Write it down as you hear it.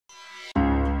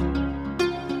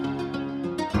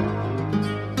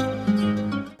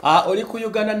Oli ku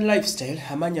Ugandan lifestyle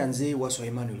amanya nze Waswa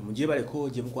Emmanuel mujebaleko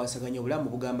je mukwasaganya obulamu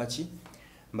bugamba ki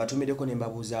mbatumireko ne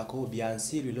mbabuzaako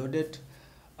BYANSI reloaded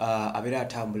abera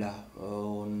atambula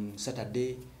on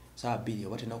Saturday saa 2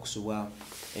 oba tena kusubwa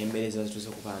embereza zituze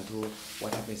ku bantu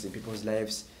what happens in people's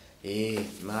lives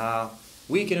ma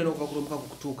weekend no kukulumuka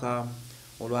kutuka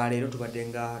olwaleero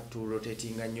tubadenga tu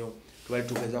rotatinga nnyo tubali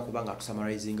tugeza kubanga tu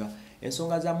summarizinga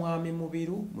ensonga za mwami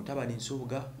mubiru mutabani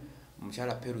nsubuga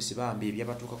mchala Peru sibambi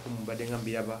ebyabatuka ku mubadenga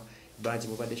mbiraba banji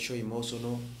mubade show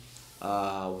emosono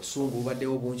osungu bade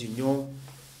obunji nnyo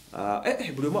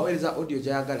buli mwa weleza audio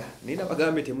jayagala nina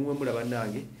bagambe temumwe mulaba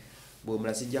nange bo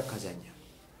mulasijja kazanya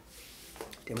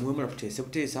temumwe mula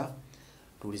tutesa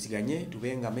tuliziganye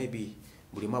tubenga maybe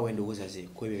buli mwa wendowooza ze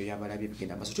kwebyo byabalabye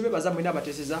bigenda maso tube bazamwe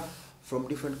nabateseza from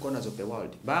different corners of the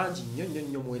world banji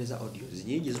nnyo muweleza audio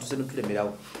zinyingi zituseno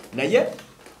tulemerawo naye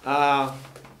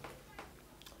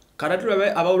kana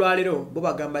tulabe abawulwaliro bo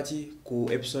bagamba ki ku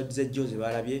episode ze Jose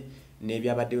balabye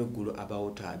nebyabadde weggulu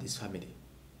about this family.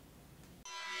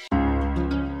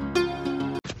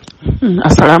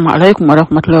 Assalamu alaikum wa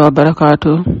rahmatullahi wa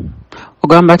barakatuh.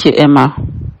 Ogamba ki Emma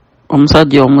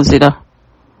omusajja omuzira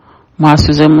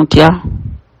mwasuze mutya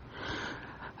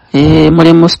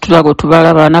muli musitulago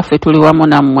tubalaba naffe tuli wamu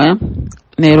nammwe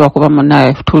neerwa kuba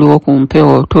munaye tuliwo ku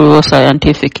mpewo tuliwo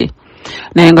scientific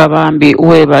nenga bambi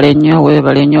webale nnyo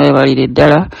webalire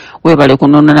ddala webale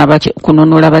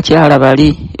kununula bakyala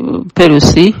bali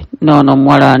Perusi nono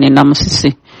mwalani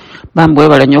namusisi bambi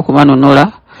webale nnyo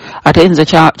kubanunula ate nze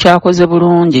kyakoze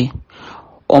bulungi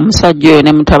omusajja oyo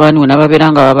ne mutabani we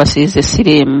nababeeranga babasiize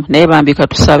siriimu naye bambi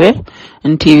katusabe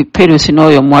nti Perusi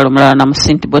n'oyo mwalo mulala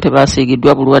namusinti bo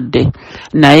tebasiigiddwa bulwadde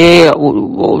naye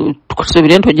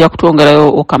tukusubire tojja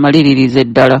kutwongerayo okamaliririze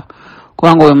ddala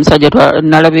kubanga oyo musajja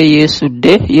nalabe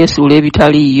Yesu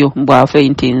lebitaliyo mbwa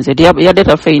faintinze yadde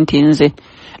ta faintinze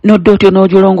noddo otyo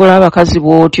n'ojolongola abakazi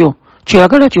bw'otyo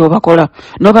kyeyagala kyobakola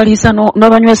nobalisa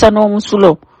nobanywesa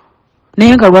n'omusulo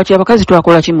naye nga lwaki abakazi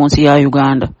twakola ki mu nsi ya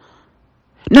Uganda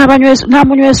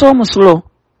n'amunywesa omusulo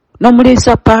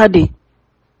n'omuliisa paadi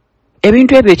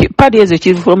ebintu ebyo paadi ezo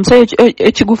omusaya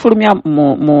ekigufulumya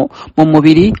mu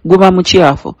mubiri guba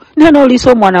mukyafu naye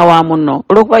n'oliisa omwana wa munno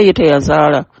olw'okuba ye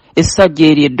teyazaala essajja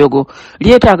eri eddogo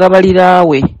lyetaaga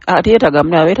baliraawe ate yeetaaga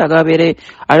mulaba yeetaaga abeere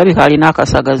alabika alina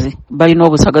akasagazi balina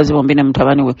obusagazi bombi ne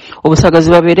mutabani we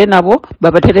obusagazi babeere nabo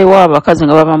babaterewo abakazi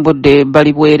nga babambudde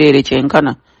bali bwereere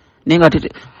kyenkana naye nga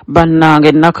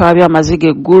bannange nakaabya amaziga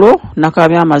eggulo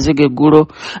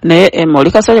naye Emma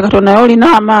oli kasajja katono naye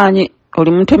olina amaanyi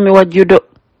oli mutemi wa judo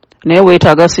naye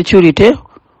weetaaga security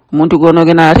omuntu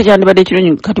gonogena ate kyandibadde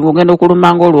kirungi kati bw'ogenda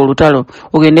okulumanga olwo olutalo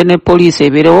ogende ne poliisi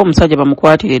ebeerewo omusajja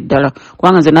bamukwatire ddala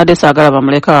kubanga nze nadde saagala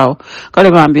bamulekaawo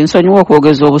kale bambi nsonyiwa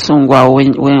okwogeza obusungu awo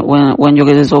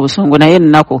wenjogezeza obusungu naye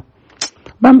ennaku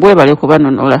bambi webale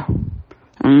kubanunula.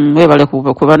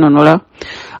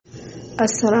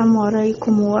 Assalamu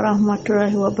alaikum wa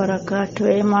rahmatullahi wa barakatuh.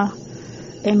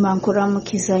 Emma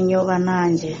nkuramukiza nnyo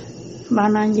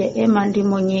bananje Emma ndi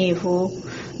munyiivu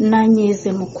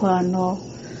nanyize mukwano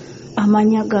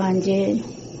amanya ganje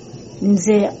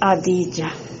nze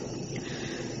Adija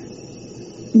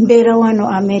mbeera wano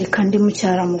America ndi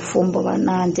mukyala mufumbo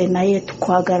bananje naye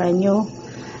tukwagala nnyo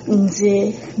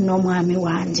nze n'omwami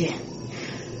wanje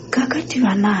kakati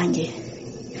bananje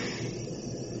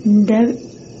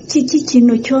kiki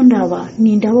kino kyondaba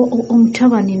nindaba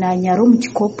omutabani nanyara mu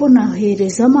kikopo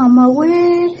naheereza maama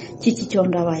we kiki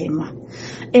kyondaba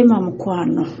Emma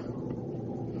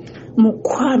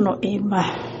mukwano Emma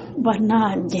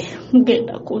bananje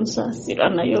ngenda kunsaasira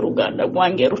naye oluganda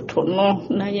lwange lutono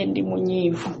naye ndi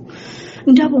munyiivu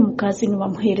ndaba omukazi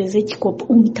nibamuheereza ekikopo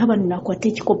omutabani nakwata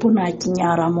ekikopo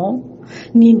nakinyaramo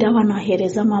nindaba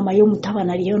naheereza maama ye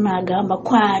omutabani aliyo nagamba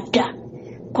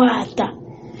kwata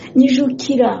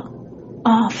nijukira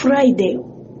Friday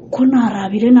ko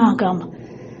narabire nagamba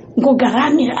ngo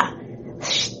garamira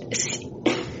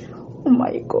oh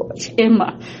my gosh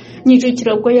Emma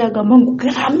nijukira ko yagamba ngo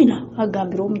garamira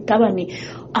agambira omutabani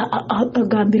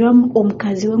agambira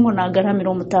omukazi we ngo nagaramira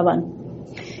omutabani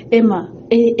Emma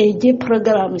eje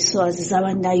program swazi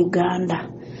z'abanya Uganda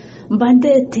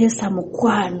mbande tesa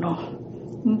mukwano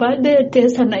mbade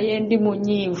tesa naye ndi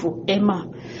munyiivu Emma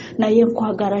naye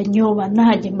nkwagala nnyo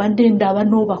bananje mbadde ndaba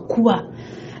n'obakuba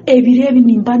ebire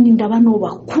nimba ndaba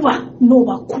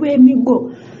n'obakuba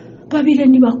emigo babire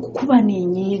nibakukuba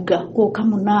n'enyiiga koka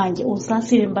munanje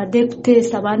osaasire mbadde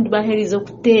kuteesa abandi baheeriza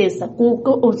okuteesa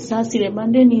kuko osaasire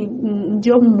mbadde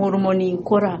njo mu murumo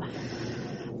ninkora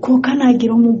koka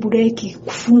nagira omu breaki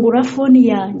kufungura foni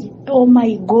yange oh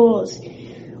my god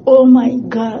Oh my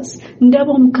God,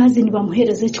 ndaba omukazi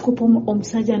nibamuhereza ekikopo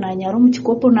omusajja nanyara mu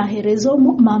kikopo nahereza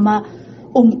mama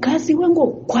omukazi we ngo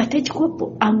kwata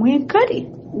ekikopo amwenkari.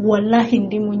 Wallahi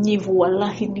ndi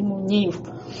munyivu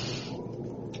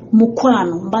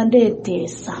mukwano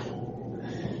mbandetesa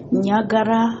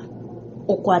nyagara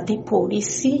okwata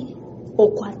polisi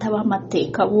okwata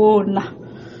bamateeka boona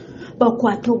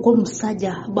bakwata ogwo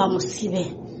musajja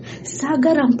bamusibe.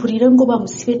 Sagara mpulire ngo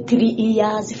bamusibe 3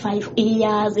 years 5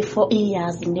 years 4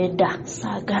 years nedda.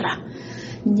 Sagara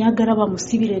nyagara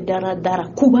bamusibire dara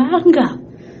kubanga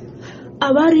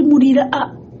abari murira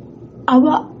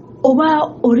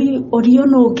oba oriyo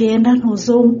nogenda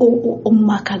nozo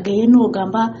omumaka geye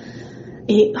nogamba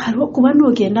hariho kuba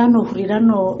nogenda nohurira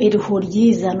no eriho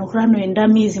ryiza nohura no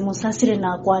endamizi musasire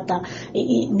nakwata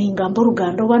ningamba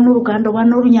urugando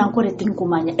bano runyankore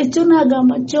tinkumanya ekyo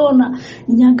nagamba cyona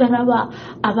nyagara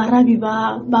abarabi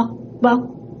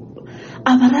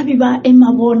ba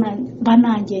emabona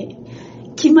banange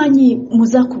kimanyi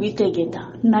muza kubitegeta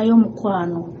nayo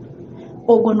mukwano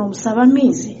ogwo no musaba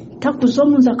mizi takuzo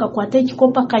munza kakwata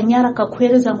ekikopa kanyara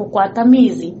kakuhereza ngo kwata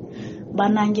mizi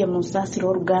banange musasiro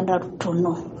uruganda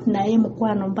rutono naye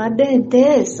mukwano mbade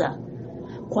ntesa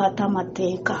kwata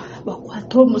mateka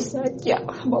bakwata omusajja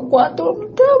bakwata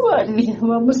omutabani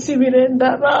bamusibire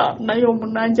ndara nayo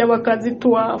munange abakazi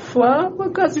twafa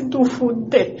bakazi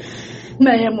tufudde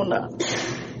naye muna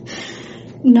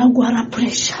nagwara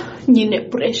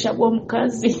pressure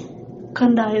bw'omukazi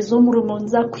kandi ahezo omurumo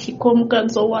nza kuhika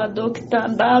omukazi wa dokita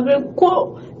ndabe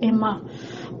ko ema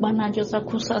banange oza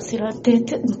kusasira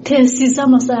ntesiza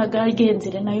amasaha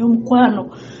gagenzire nayo mukwano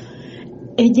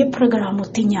eje porogaramu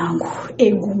tinyangu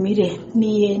egumire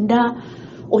niyenda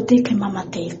otekema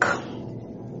amateeka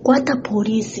kwata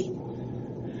polisi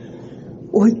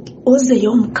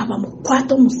ozeyo mukaba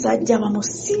mukwata omusajja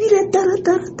bamusibire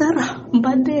dara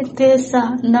mbadde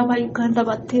ntesa n'abayuganda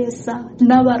batesa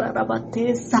n'abarara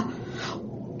batesa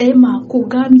ema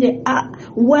kugambye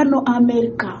wano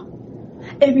America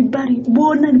everybody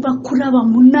bona bakuraba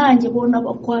munange bona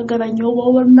bakwagara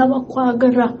nyobo bona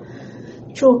bakwagara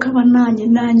choka banange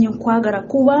nanye nkwagara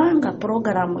kubanga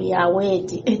programu yawe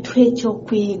etwecho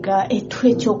kwiga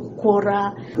etwecho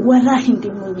kukora warahi ndi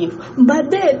munyivu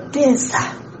mbade tesa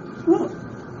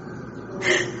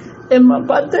ema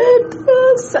mbade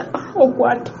tesa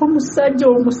okwata omusajja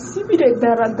omusibire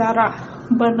dara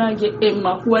banange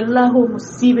ema wallahi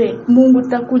omusibe Mungu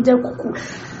takuja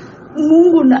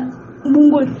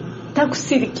Mungu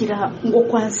takusirikira ngo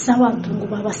kwansa abantu ngo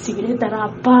babasibire dara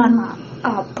apana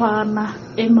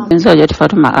ema nzaja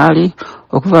Fatuma Ali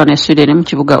okuva ne Sweden mu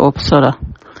kibuga Uppsala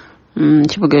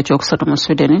kibuga ekyokusatu mu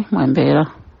Sweden mwembeera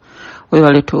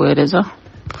webale tuweereza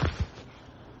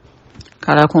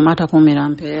kala kumata kumira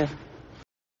mpeera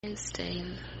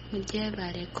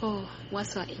Mujebaleko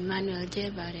waswa Emmanuel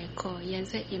Jebaleko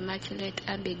yenze Immaculate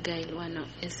Abigail wano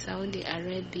Saudi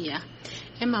Arabia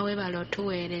ema webale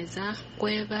otuweereza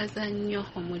kwebaza nnyo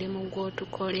omulimu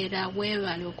gw'otukolera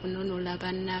webale okununula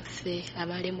bannaffe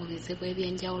abali mu bizibu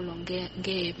ebyenjawulo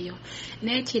ng'ebyo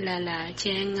n'ekirala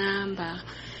kyeŋŋamba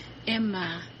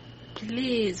ema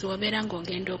please obeera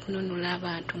ng'ogenda okununula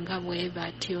abantu nga bwe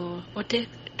batyo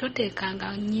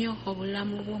toteekanga nnyo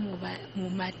obulamu bwo mu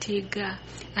matiga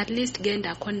at least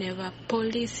gendako ne ba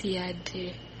poliisi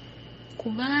yadde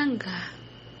kubanga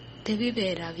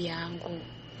tebibeera byangu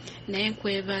naye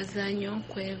nkwebaza nnyo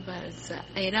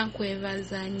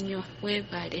nkwebaza nnyo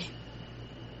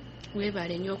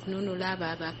weebale nnyo okununula abo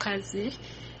abakazi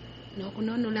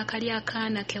n'okununula kali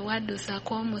akaana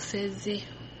kewaddusako omusezi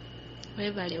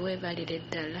weebalire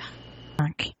ddala.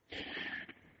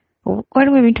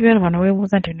 Waliwo ebintu byano bano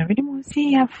weebuuza nti bino biri mu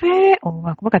nsi yaffe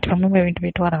oba kuba kati bamumu ebintu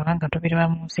byetwalaba nga tubiriba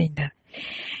mu nsi ndala.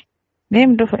 Naye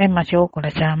mutuufu Emma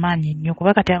kyokola kyamaanyi nnyo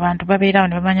kuba kati abantu babeerawo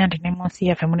ne bamanya nti ne mu nsi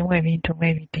yaffe mulimu ebintu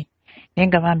bwe biti naye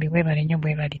nga bambi weebale nnyo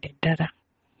bwebalire ddala.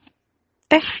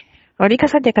 Oli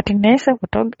kasajja kati naye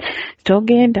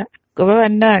togenda oba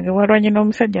bannange walwanye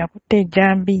n'omusajja akutte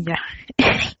ejjambiya.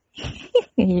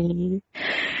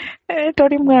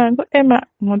 Toli mwangu Emma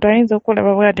omuntu ayinza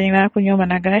okulaba bw'ati n'akunyooma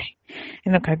nagaye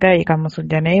eno kagayi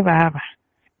kamusujja naye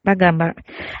bagamba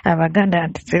Abaganda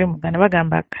nti siri Muganda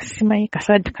bagamba kasimayi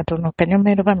kasajja katono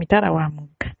kanyomero bamitala wa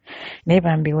mugga naye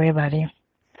bambi weebale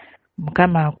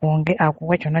Mukama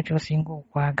akuwe kyonna ky'osinga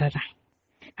okwagala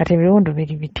kati ebiwundu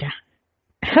biri bitya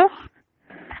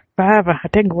baaba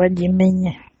ate gwe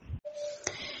wagimenye.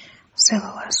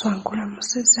 Saba waswangula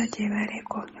museza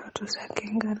Jebaleko n'otuusako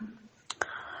engalo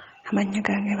amanya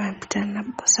gange bampita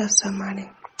Nabusasamale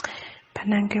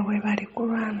banange bwe bali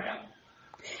kulwana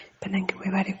banange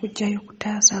bwe bali kujjayo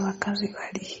kutaasa abakazi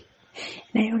bali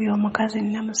naye oli omukazi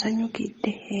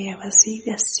namusanyukidde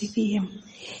abasiiga siriimu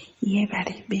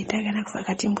yeebale beetagala kufa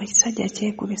kati mbwe ekisajja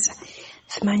kyekubisa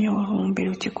simanyi olumbe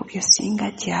lukikubye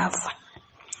singa kyafa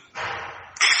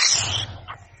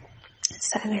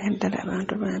saagala ddala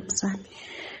abantu bampusami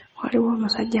waliwo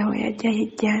omusajja we yajja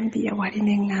yejjambiya wali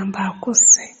neŋŋamba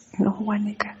akusse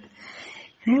n'owanika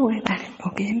naye weebale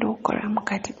ogenda okukolamu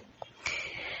kati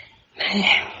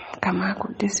naye Mukama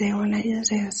akuddizeewo naye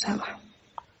nze nsaba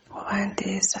oba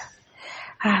nteesa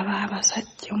aba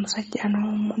abasajja omusajja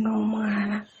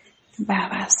n'omwana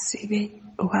babasibe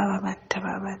oba babatta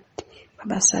babadde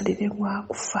babasalire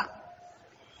gwakufa.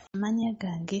 Amanya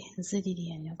gange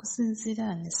Zeririanya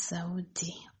okusinziira ne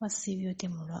Saudi wasiibye oti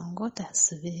mulongoota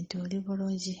asubire nti oli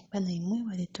bulungi banaimwe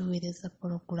bali tuweereza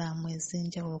pologulaamu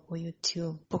ez'enjawulo ku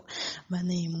YouTube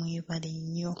banaimwebali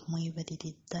nnyo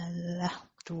mwebalire ddala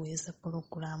tuweereza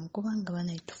pologulaamu kubanga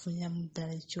banaitufuniramu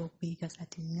ddala ekyokuyiga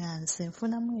kati nganze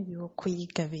nfunamu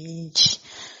ebyokuyiga bingi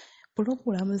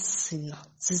pologulaamu zino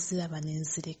ziziraba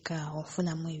nenzireka awo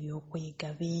nfunamu ebyokuyiga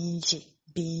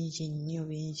bingi nnyo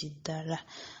bingi ddala.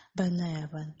 Banaye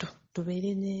abantu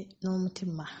tubeere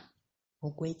n'omutima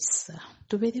ogw'ekisa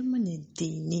tubeeremu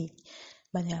n'eddiini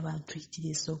banaye abantu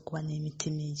tuyitiriza okuba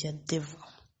n'emitima egya devu.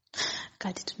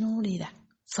 Kati tunuulira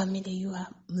famire ya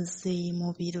muzeeyi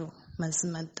Mubiro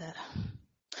mazima ddala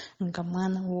nga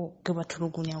mwana wo ge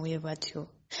batulugunya bwe batyo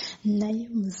naye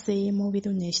muzeeyi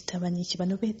Mubiro n'ekitabani kye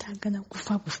bano beetaagana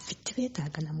kufa bufi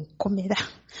tebeetaagana mu kkomera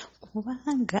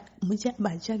kubanga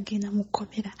bajja genda mu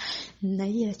kkomera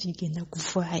naye era kigenda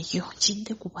kuvaayo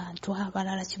kidde ku bantu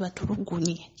abalala kye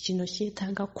batulugunye kino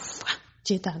kyetaaga kufa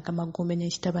kyetaaga magombe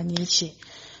n'ekitabani kye.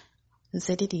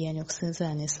 Nze Lilian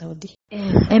okusinziira ne Saudi.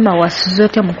 Emma wasuze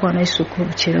otya mukwano isuku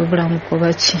obukira obulamu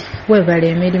kubaki weebala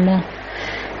emirimu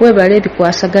weebala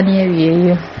ebikwasaganya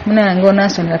ebyeyo munange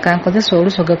onaasonera kankozesa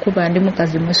olusoga kuba ndi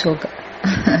mukazi musoga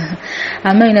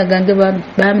amaina gange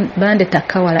bandeta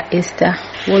Kawala Esther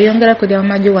woyongera kulya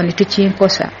amagi wano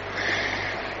tukinkosa.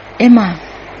 Emma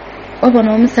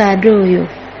obona omusaada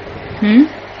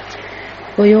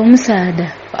oyo omusaada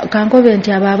kankobe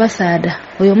nti aba abasaada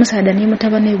oyo omusaada ni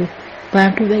mutabani we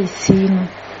bantu baisiino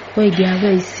oija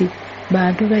baisi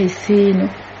bantu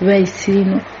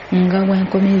baisiino nga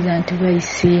bwenkomiza nti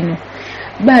baisiino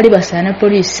baali basaana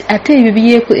poliisi ate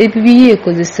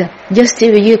ebibyekozesa just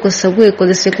ebyekozesa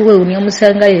bwekozese kuwewunya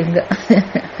omusanga yenga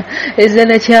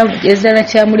ezala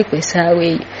kyamuli kwesaawa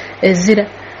eyo ezira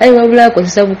ayi wabula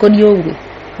akozesa bukodyo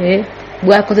bwe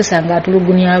bwakozesa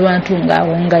ng'atulugunya abantu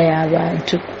ng'awongayo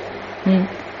abantu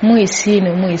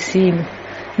muisiino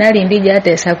nalindi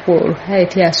gyateesa kwolwo aye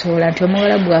tyasobola nti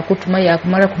omuwala bwakutuma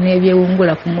yakumala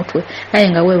kuneebyewungula ku mutwe aye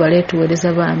nga weebala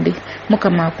etuweereza bambi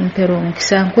Mukama akumpera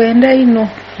omukisa nkwenda ino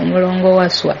omulongo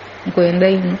waswa nkwenda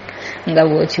ino nga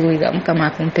bw'okiwulira Mukama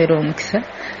akumpera omukisa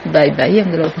bye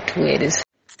yongera okutuweereza.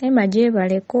 Emma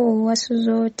gyebaleko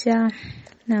wasuze otya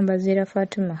Nambazira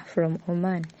Fatuma from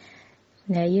Oman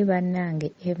naye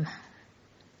bannange Emma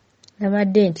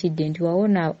nabadde ntidde nti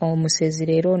wawona omusezi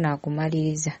leero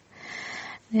onaakumaliriza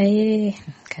naye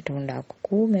Katonda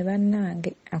akukuume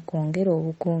bannange akwongera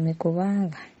obukuumi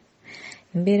kubanga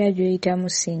embeera gy'oyitamu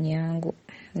si nnyangu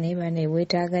naye bane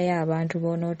weetaagayo abantu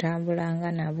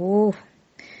b'onootambulanga nabo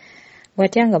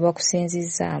watya nga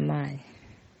bakusinzizza amaanyi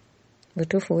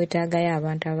butuufu weetaagayo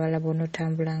abantu abalala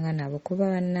b'onootambulanga nabo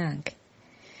kuba bannange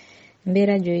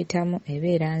embeera gy'oyitamu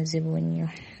ebeera nzibu nnyo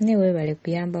naye weebale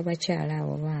kuyamba bakyala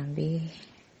abo bambi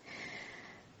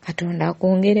Katonda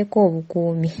akwongereko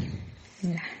obukuumi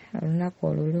olunaku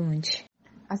olulungi.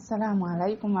 Assalamu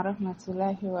alaikum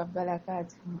warahmatullahi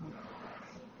wabarakatuh.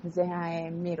 Nze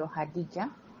Miro Hadija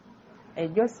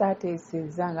ejo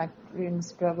saateesezza nga tuli mu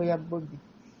struggle ya Bobby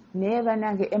naye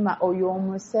bannange Emma oyo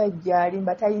omusajja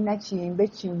alimba talina kimbe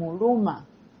kimuluma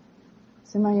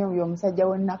simanyi oyo omusajja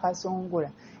wonna Kasongola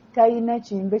talina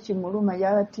kimbe kimuluma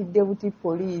yabatidde buti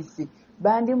poliisi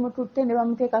bandi mututte ne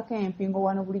bamuteekako empingo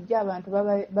wano bulijjo abantu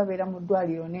babeera mu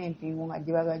ddwaliro n'empingo nga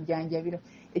gye babajjanjabira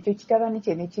ekyo kitabani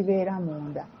kye ne kibeera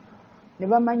munda ne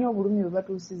bamanya obulumi bwe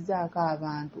batuusizzaako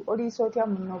abantu oliisa otya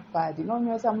munno paadi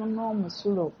n'onyweza munno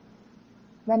omusulo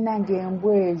bannange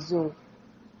embwa ezo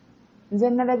nze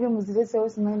nalabye muzireseewo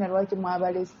simanyi na lwaki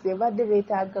mwabalese badde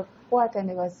beetaaga kukwata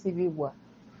ne basibibwa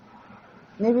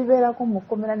ne bibeerako mu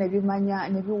kkomera ne bimanya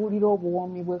ne biwulira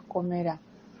obuwoomi bw'ekkomera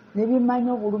ne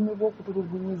bimanya obulumi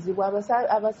bw'okutulugunyizibwa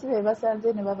abasibe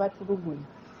basanze ne babatulugunya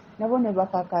nabo ne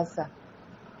bakakasa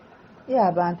ye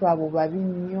abantu abo babi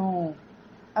nnyo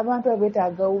abantu abo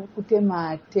beetaaga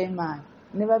okutemaatema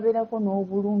ne babeerako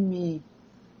n'obulumi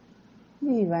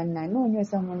nibanna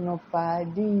noonywesa munno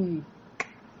paadi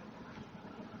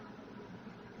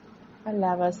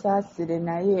alla abasaasire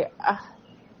naye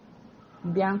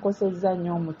byankosezza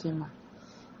nnyo omutima.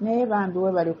 Naye bambi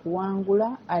we bali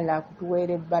kuwangula, alla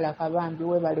akutuweera ebbalaka, bambi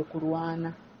we bali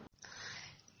kulwana.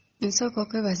 Nsooka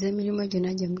okwebaza emirimu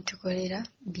gyonna gye mutukolera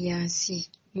byansi.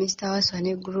 Mr. Waswa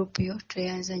ne gurupu yo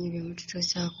tweyanza nnyo bye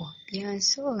mututuusaako.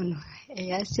 Byansi ono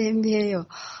eyasembyeyo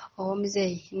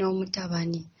ow'omuzeeyi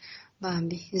n'omutabani.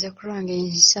 Bambi nze ku lwange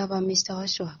nsaba Mr.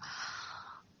 Waswa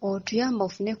otuyamba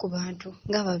ofune ku bantu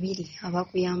nga babiri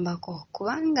abakuyambako,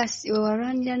 kubanga we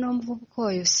walwanira n'omuvubuka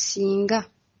oyo singa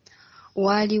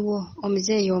waaliwo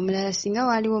omuzeeyi omulala, singa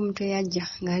waaliwo omuntu eyajja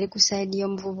ng'ali ku sayidi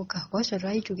y'omuvubuka, Waswa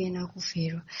twali tugenda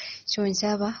kufiirwa. So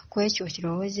nsaba ku ekyo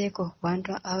kirowoozeeko, bantu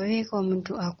abeeko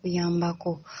omuntu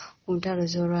akuyambako ku ntalo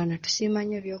z'olwana. Tusiima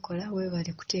nnyo by'okola,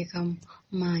 weebale kuteekamu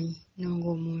maanyi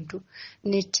n'ng'omuntu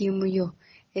ne ttiimu yo.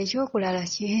 Ekyokulala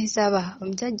kyensaba,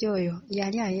 omusajja oyo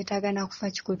yali ayeetaaga na kufa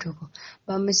kikutuko,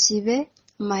 bamusibe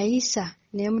Mayisa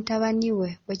ne mutabani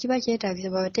we, bwe kiba kyetaagisa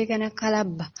babateeka na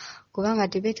kalabba,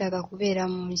 kubanga tebeetaaga kubeera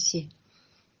mu nsi.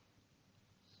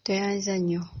 Tweyanza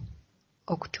nnyo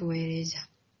okutuweereza.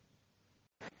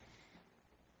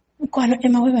 Mukwano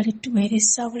Emma we bali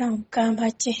tuweereza bulamu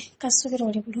mugamba kye, kasuubira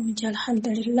oli bulungi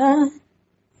alhamdulillah.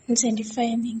 Nze ndi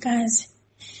fine nganze.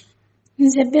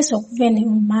 Nze bese okuva eno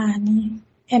Oman.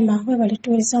 Emma we bali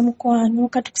tuweereza mukwano,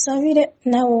 katukusabire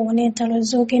naawe owone entalo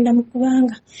z'ogenda mu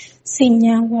kubanga si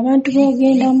nnyangu, abantu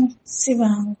b'ogendamu si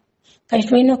bangu. Kati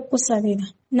tulina kukusabira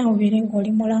naawe obeere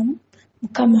ng'oli mulamu,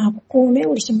 Mukama akukuume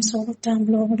buli kimu kisobola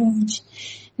okutambula obulungi.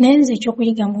 Naye nze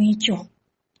ekyokuyiga mu ekyo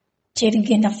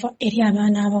kyerigenda fa eri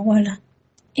abaana abawala.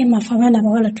 Emma ffe abaana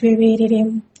abawala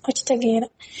twebeereremu, okitegeera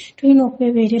tulina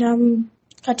okwebeereramu.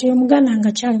 Kati omuganda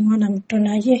nga kyali mwana muto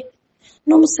naye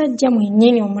n'omusajja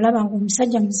mwennyini omulaba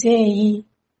ng'omusajja muzeeyi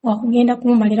wakugenda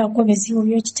kumumalirako bizibu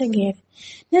by'okitegeera.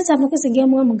 Naye nze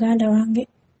amakuzigeemu muganda wange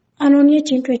anoonye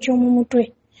ekintu eky'omu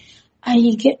mutwe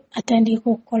ayige atandika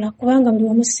okukola, kubanga buli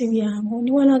omu si byangu.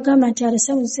 Ni wanagamba nti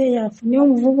alese muzeeyi afunye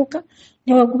omuvubuka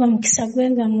ne waguba mukisa gwe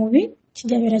nga mubi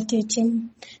kijabeera kyekimu.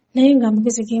 Naye nga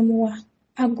amagezi geemuwa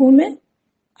agume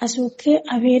asooke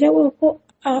abeerewoko,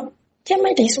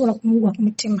 kyemmanyi tekisobola kumugwa ku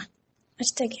mutima,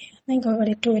 okitegeera. Naye nga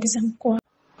webale tuweereza mukwano.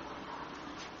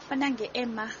 Banange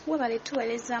Emma webale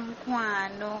tuweereza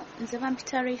mukwano. Nze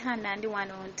bampita Rihanna ndi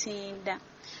wano Ntinda.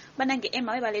 Banange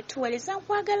Emma webale tuweereza,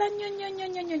 nkwagala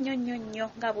nnyo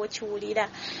nga bw'okiwulira,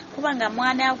 kubanga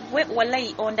mwana gwe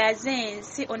wallahi ondaze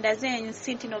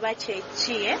ensi nti noba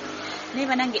kyeki. Naye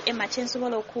banange Emma kye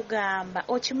nsobola okugamba,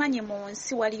 okimanyi mu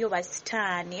nsi waliyo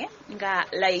basitaani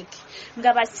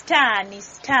nga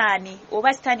basitaani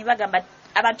oba sitaani bagamba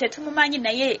abantu tetumumanyi,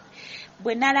 naye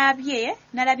bwe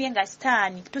nalabye nga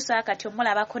sitaani tusaba kati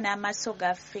omulabako n'amaaso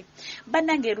gaffe.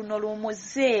 Bannange luno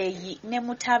lumuzeeyi ne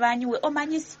mutabani we,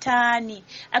 omanyi sitaani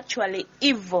actually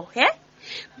evil,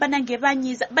 bannange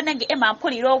banyiza. Bannange Emma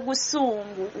mpulira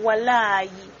ogusungu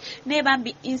walaayi, naye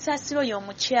bambi nsasiro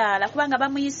y'omukyala kubanga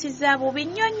bamuyisiza bubi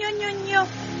nnyo.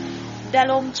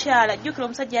 Ddala omukyala, jjukira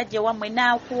omusajja yajja wammwe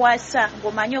n'akuwasa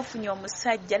ng'omanyi ofunye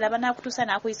omusajja, laba n'akutuusa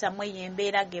n'akuyisamu eyo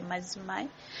embeera ge mazima.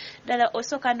 Ddala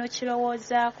osooka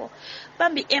n'okirowoozaako.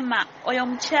 Bambi Emma oyo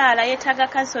omukyala yeetaaga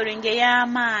kansoling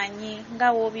ey'amaanyi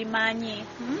nga w'obimanyi.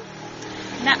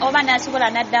 Oba n'asobola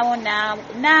n'addawo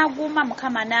n'aguma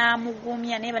Mukama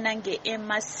n'amugumya. Naye banange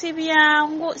Emma si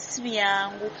byangu.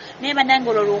 Naye banange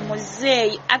olwo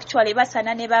lumuzeeyi actually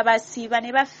basana ne babasiba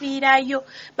ne bafiirayo,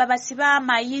 babasiba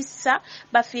Amayisa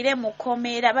bafiire mu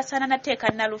kkomera, basana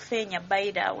nateeka Nalufeenya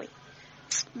by the way.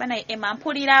 Banaye Emma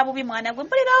mpulira bubi mwana gwe,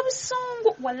 mpulira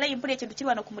obusungu wallahi, mpulira ekintu kiri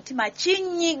wano ku mutima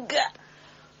kinyiga.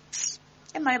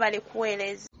 Emma webale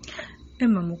kuweereza.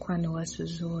 Emma mukwano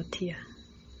wasuze otya?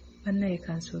 Bannaye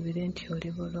kansuubire nti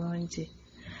oli bulungi.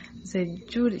 Nze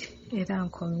Juli era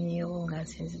nkomyewo nga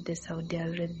nsinzidde Saudi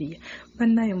Arabia.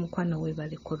 Bannaye mukwano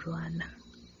weebale kulwana.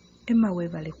 Emma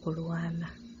weebale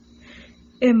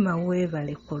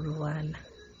kulwana.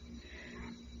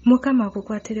 Mukama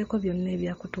akukwatireko byonna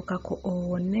ebyakutukako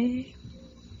owone.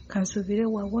 Kansuubire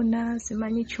wawona,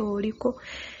 simanyi kyoliko,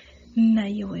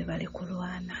 naye weebale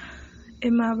kulwana.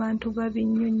 Emma abantu babi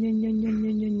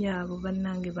nnyo abo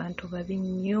bannange, bantu babi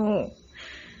nnyo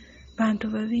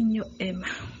Emma.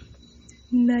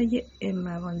 Naye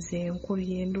Emma nze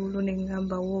nkubye enduulu ne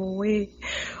ngamba woowe,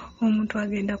 omuntu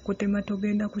agenda kutema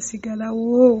togenda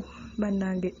kusigalawo.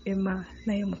 Bannange Emma,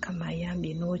 naye Mukama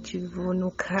ayambye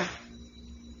n'okivuunuka.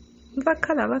 Nva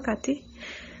kalaba kati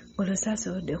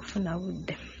olwosaasobodde okufuna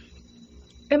budde.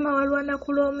 Emma walwana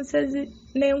ku lw'omusezi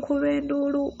n'enkuba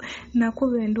enduulu.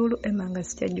 Nakuba enduulu Emma nga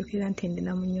sikyajjukira nti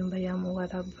ndina mu nnyumba ya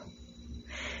Muwarabu.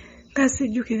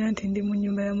 Kasijjukira nti ndi mu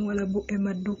nnyumba ya Muwarabu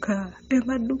emadduka.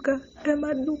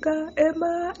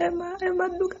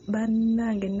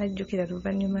 Bannange najjukira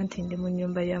luvannyuma nti ndi mu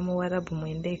nnyumba ya Muwarabu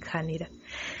mwendeekanira.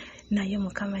 Naye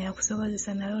Mukama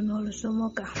yakusobozesa nalo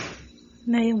n'olusomoka.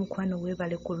 Naye mukwano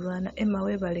weebale kulwana, Emma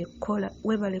weebale kukola,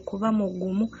 weebale kuba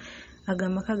mugumu.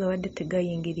 Agamaka gabadde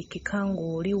tegayingirikika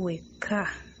ng'oli wekka.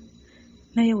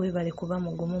 Naye weebale kuba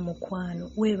mugumu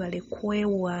mukwano, weebale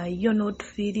kwewaayo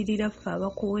n'otufiiririra ffe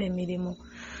abakuwa emirimu.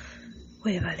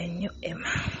 Weebale nnyo Emma.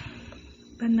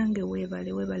 Bannange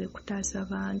weebale kutaasa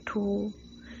bantu.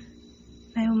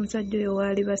 Naye omusajja oyo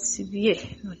waali basibye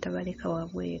n'otabaleka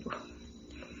wabweru.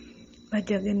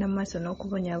 Bajja genda mu maaso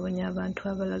n'okubonyaabonya abantu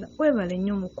abalala. Weebale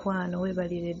nnyo mukwano,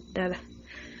 weebalire ddala.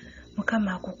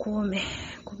 Mukama akukuume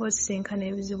kuba osisinkana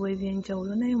ebizibu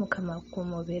eby'enjawulo, naye Mukama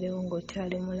akukuume obeerewo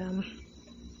ng'okyali mulamu.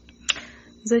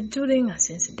 Nze Julie nga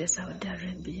nsinzidde Saudi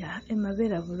Arabia. Emma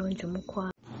beera bulungi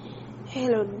mukwano.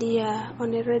 Hello dear,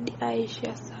 Honorable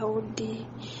Aisha Saudi.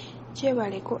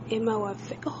 Kyebaleko Emma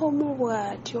waffe omu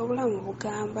bw'atyo obulamu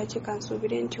bugamba kye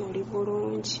kansuubire nti oli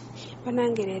bulungi.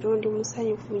 Bannange leero ndi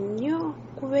musanyufu nnyo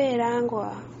kubeera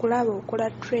nga kulaba okola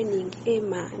training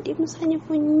Emma. Ndi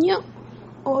musanyufu nnyo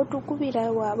otukubira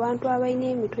abantu abalina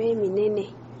emitwe eminene.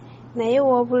 Naye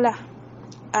wabula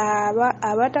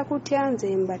abatakutya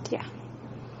nze mbatya.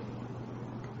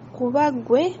 Kuba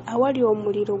ggwe awali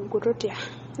omuliro gwe totya.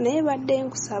 Naye badde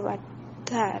nkusaba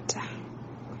taata.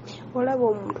 Olaba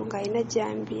omuntu ng'alina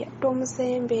jambiya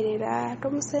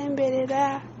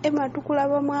tomusemberera. Emma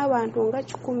tukulabamu abantu nga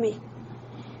 10.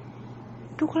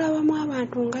 Tukulabamu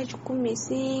abantu nga 10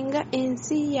 singa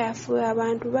ensi yaffe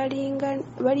abantu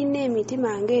balina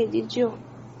emitima ng'egigyo.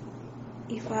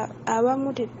 Ifa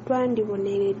abamu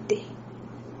tetwandiboneredde.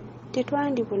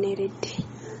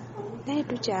 Naye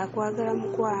tukyakwagala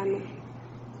mukwano.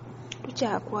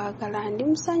 Tukyakwagala. Ndi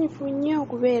musanyufu nnyo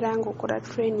okubeera ng'okola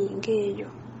training eyo.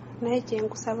 Naye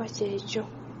kyenkusaba kyekyo.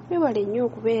 Weewale nnyo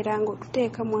okubeera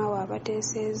ng'otuteekamu abo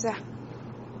abateeseeza.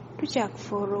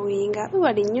 Tukyakufollowinga.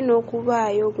 Weewale nnyo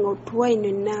n'okubaayo ng'otuwa ino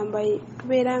ennamba ye.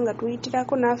 Tubeera nga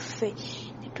tuyitirako naffe.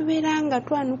 Tubeera nga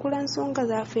twanukula nsonga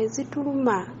zaffe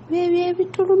ezituluma. Byebyo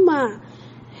ebituluma.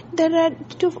 Ddala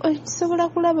kisobola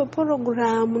kulaba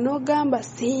porogulaamu n'ogamba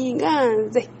singa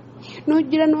nze.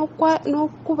 N'ojjira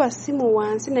n'okuba simu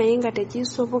wansi naye nga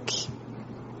tekisoboke.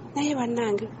 Naye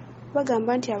bannange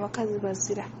bagamba nti abakazi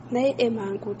bazira. Naye Emma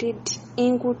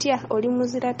nkutya oli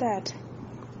muzira taata.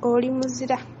 Oli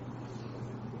muzira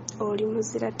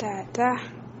taata.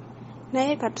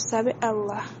 Naye katusabe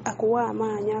Allah akuwa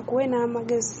amaanyi, akuwe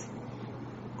n'amagezi.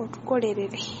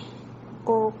 Otukolerere.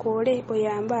 Okole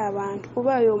oyambe abantu.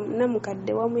 Kuba oyo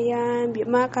namukadde wamuyambye.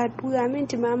 Tugambe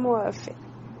nti maama waffe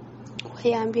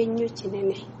wayambye nnyo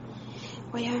kinene.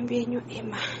 Wayambye nnyo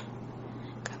Emma.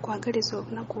 Kakwagaliza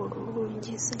olunaku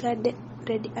olulungi. Nsigadde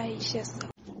Lady Aisha.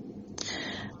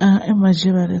 Emma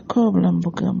gyebaleko obulamu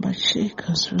bugamba ki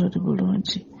kansuubira oli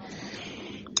bulungi.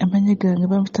 Amannya gange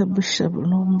bamuta Busha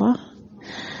Bulumba.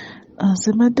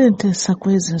 Nze mbadde nteesa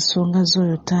kweza ensonga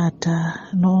z'oyo taata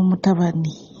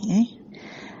n'omutabani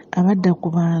abadda ku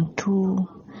bantu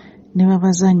ne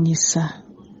babazannyisa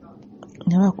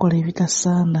ne bakola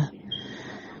ebitasaana.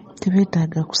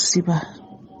 Tebeetaaga kusiba,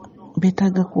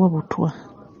 beetaaga kuwabutwa.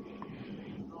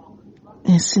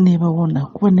 Ensi n'ebawona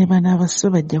kuba ne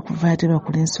banaabasiba bajja kuva ate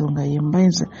bakola ensonga y'emu.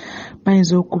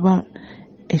 Bayinza okuba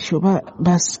ekyo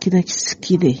basikira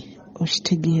kisikire,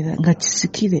 okitegeera nga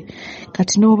kisikire.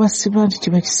 Kati n'obasiba nti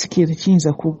kiba kisikire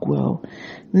kiyinza kuggwawo.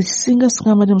 Nze kisinga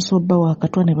singa mbadde musobola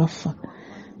waakatwa ne bafa.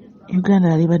 Uganda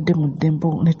yali badde mu ddembe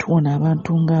ne tuwona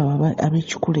abantu ng'abo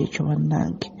ab'ekikula ekyo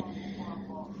bannange.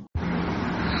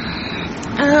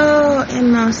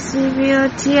 Emma osiibye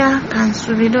otya?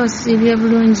 Kansuubire osiibye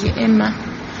bulungi Emma.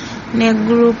 Ne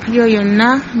gurupu yo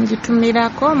yonna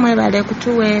ngitumirako, mwebale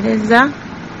kutuweereza.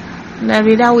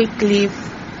 Ndabira Wycliffe.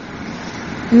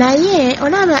 Naye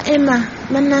olaba Emma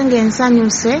bannange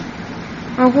nsanyuse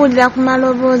okuwulira ku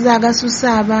maloboozi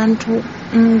agasusa abantu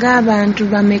ng'abantu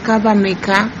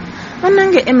bameka.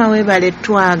 Bannange Emma weebale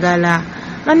twagala.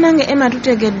 Bannange Emma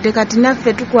tutegedde kati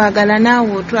naffe tukwagala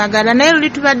naawe otwagala. Naye luli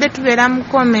tubadde tubeera mu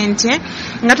komenti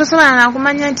nga tosobola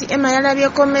nakumanya nti Emma yalabye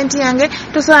komenti yange,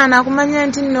 tosobola nakumanya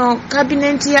nti no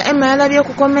kabineti ya Emma yalabye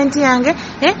ku komenti yange.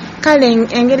 Kale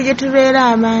engeri gye tubeera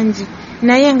abangi.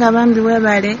 Naye nga bambi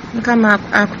weebale Mukama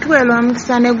akutuweera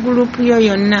omukisa ne gurupu yo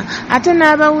yonna. Ate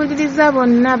n'abawuliriza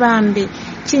bonna bambi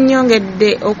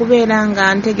kinyongedde okubeera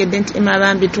nga ntegedde nti Emma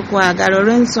bambi tukwagala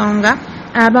olw'ensonga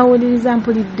abawuliriza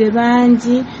mpulidde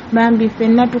bangi bambi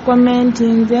ffenna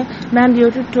tukomentinze bambi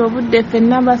otutta obudde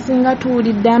ffenna basinga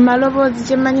tuwulidde amaloboozi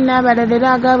kyemanyi n'abalala era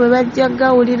agaabwe bajja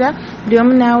gawulira buli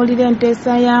omu n'awulira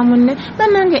enteesa ya munne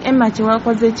bannange Emma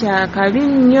kyewakoze kyakabi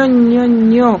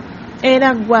nnyo era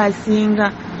gwasinga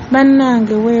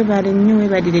bannange weebale nnyo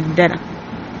weebalire ddala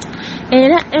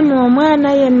era Emma omwana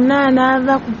yenna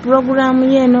anaava ku pulogulaamu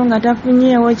yeeno nga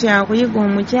tafunyeewo kyakuyiga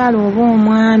omukyala oba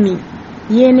omwami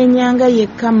yeenenyanga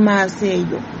yekka mu maaso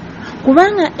eyo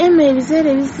kubanga Emma ebiseera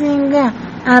ebisinga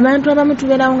abantu abamu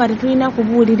tubeerawo nga tetulina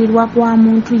kubuulirirwa kwa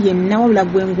muntu yenna wabula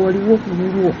gwe ng'oliwo ku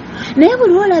lulwo naye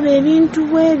buli olaba ebintu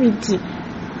bwe biti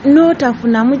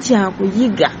n'otafunamu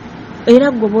kyakuyiga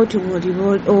era gwe booti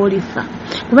olifa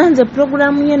kuba nze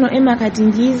pulogulaamu yeno Emma kati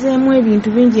ngiyizeemu ebintu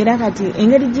bingi era kati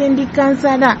engeri gye ndi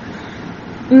kansala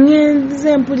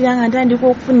ngenze mpulira nga ntandika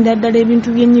okufunira ddala ebintu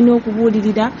bye nnyina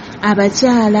okubuulirira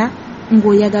abakyala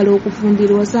ng'oyagala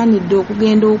okufumbirwa osaanidde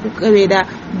okugenda okukebera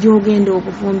gy'ogenda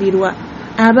okufumbirwa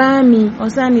abaami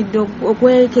osaanidde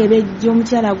okwekebejja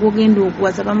omukyala gw'ogenda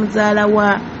okuwasa bamuzaala wa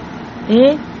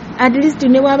at least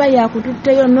ne bwaba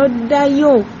yakututteyo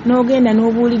n'oddayo n'ogenda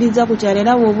n'obuuliriza ku kyalo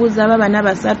era bw'obuuza aba bana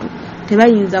basatu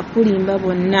tebayinza kulimba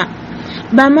bonna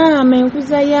bamaama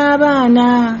enkuza y'abaana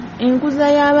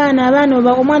abaana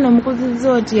oba omwana omukuzizza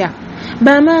otya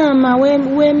bamaama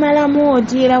weemalamu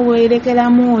otya era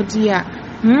weerekeramu otya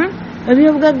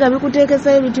ebyobugagga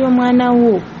bikuteekesayo bitya omwana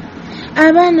wo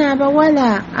abaana abawala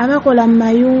abakola mu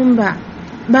mayumba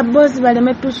babboozi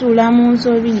baleme tusuula mu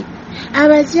nsobi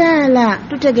abakyala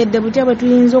tutegedde butya bwe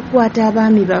tuyinza okukwata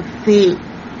abaami baffe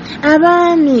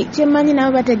abaami kyemmanyi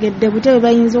nabo bategedde butya bwe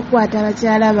bayinza okukwata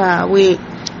abakyala baabwe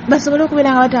basobole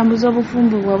okubeera nga batambuza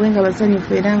obufumbo bwabwe nga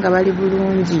basanyufu era nga bali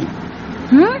bulungi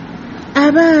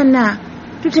abaana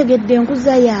tutegedde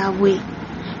enkuza yaabwe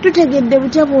tutegedde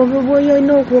butya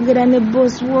bw'oyolina okwogera ne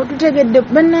boosi wo tutegedde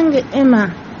bannange Emma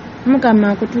Mukama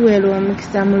akutuweera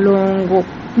omukisa mulongo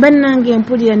bannange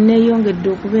empulira neeyongedde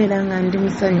okubeera nga ndi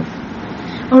musanyufu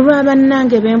olwa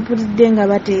bannange bempulidde nga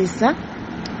bateesa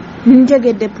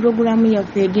ntegedde pulogulaamu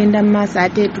yaffe egenda mu maaso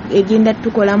ate egenda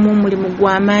tukolamu omulimu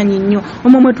gw'amaanyi nnyo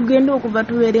omwo mwe tugenda okuva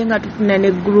tubeere nga tufuna ne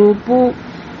gurupu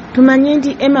tumanye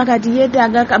nti Emma kati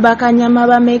yeetaaga bakanyama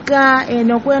bameka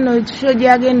eno kweno ekisho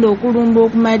gyagenda okulumba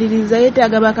okumaliriza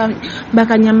yeetaaga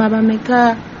bakanyama bameka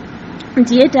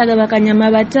nti yeetaaga bakanyama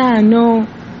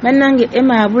 5 bannange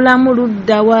Emma abulamu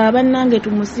luddawa bannange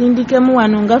tumusindikemu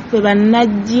wano nga ffe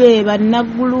bannajje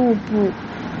bannaguruupu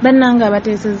bannange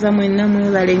abateesezza mwenna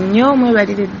mwebale nnyo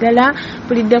mwebalire ddala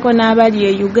puliddeko n'abali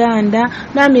e Uganda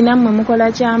bambi nammwe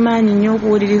mukola kyamaanyi nnyo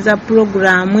okuwuliriza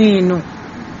pulogulaamu eno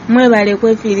mwebale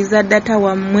kwefiiriza data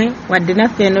wammwe wadde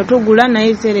naffe eno tugula naye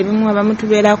ebiseera ebimu abamu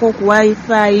tubeerako ku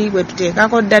wifi bwe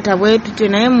tuteekako data bwe tutyo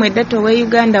naye mmwe data ow'e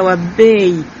Uganda wa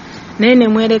bbeeyi naye ne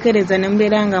mwerekereza ne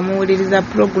mubeera nga muwuliriza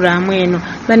pulogulaamu eno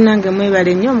bannange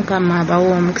mwebale nnyo Mukama abawo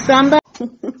omukisa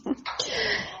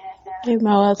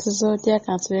Emma wasuze otya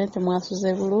kansubira nti mwasuze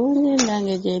bulungi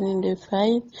ndange gyeni ndi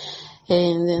fine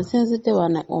nze nsinzidde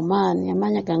wano Oman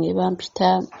amanya gange bampita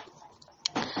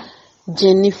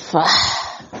Jennifer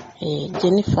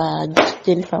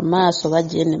maaso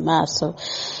bajene maaso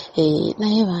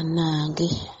naye bannange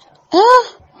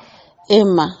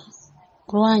Emma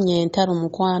lwanye entalo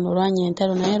mukwano lwanye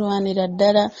entalo naye lwanira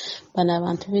ddala bano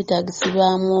abantu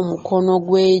beetagisibwamu omukono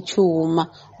gw'ekyuma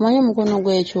omanyi omukono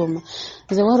gw'ekyuma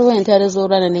nze waliwo entalo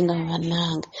z'olwana nenga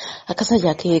bannange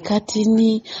akasajja ke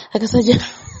katini akasajja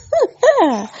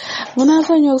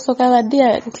munansonyi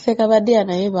okuseka baddiya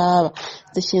naye baaba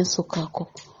zikinsukako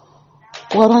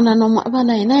walwana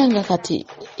n'omwabanaye naye nga kati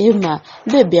Emma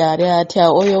bebi ali atya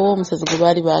oyo w'omusezi gwe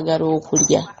baali baagala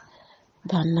okulya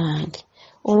bannange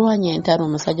olwanya entalo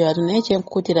omusajja wati naye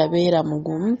kyenkukutira beera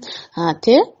mugumu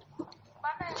ate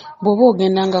bw'oba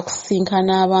ogenda nga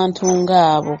kusinkana abantu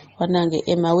ng'abo bannange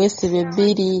Emma weesibe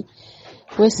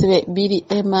bbiri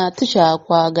Emma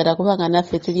tukyakwagala kubanga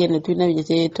naffe tuli eno tulina bye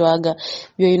kyetwaga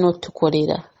by'olina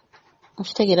otukolera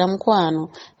okitegeera mukwano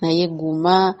naye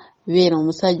guma beera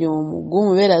omusajja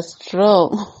omugumu beera strong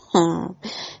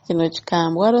kino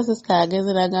kikambwe waliwo sisita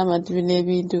agenze n'agamba nti bino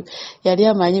ebintu yali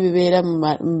amanyi bibeera mu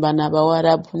bano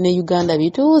abawarabu ne Uganda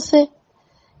bituuse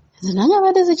nze nange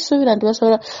abadde zikisuubira nti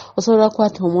osobola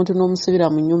kukwata omuntu n'omusubira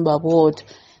mu nnyumba bw'otyo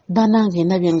bannange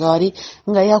ndabye nga wali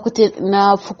nga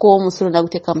n'afuka omusulo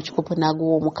naguteeka mu kikopo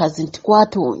n'aguwa omukazi nti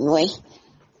kwata onywe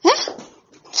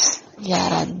ya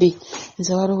rabbi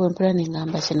nze waliwo empula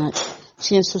nengamba kino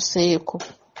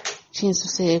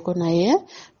kinsuseeko naye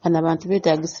bano abantu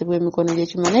beetagisibwa emikono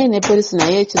gy'ekyuma naye ne polisi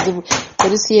naye ekizibu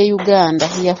polisi y'e Uganda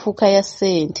yafuuka ya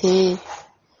ssente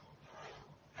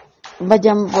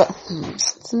bajja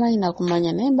simanyi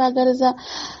nakumanya naye mbagaliza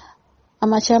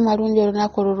amakyama alungi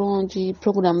olunaku olulungi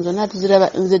program zonna tuziraba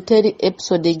nze teri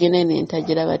episode egenene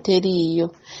ntajiraba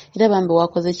teriiyo era bambi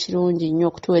wakoze kirungi nnyo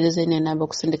okutuweereza enamba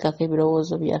okusindikako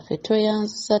ebirowoozo byaffe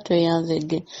tweyanzisa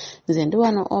tweyanzege nze ndi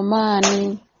wano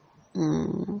Omaani.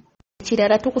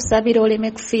 Kirala tukusabira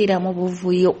oleme kufiira mu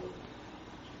buvuyo.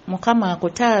 Mukama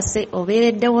akutaase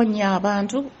obeereddewo nnyo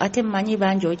abantu ate mmanyi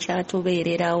bangi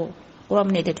okyatubeererawo kuba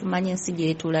mune tetumanyi ensi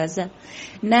gyetulaza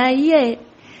naye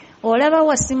olaba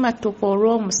wasimattuka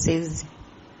olw'omusezi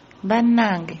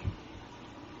bannange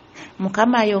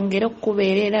Mukama ayongere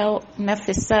okukubeererawo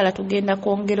naffe Saala tugenda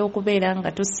kwongera okubeera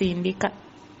nga tusindika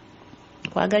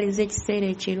kwagaliza ekiseera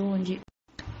ekirungi.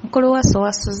 Mukulu wasse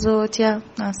wasuze otya?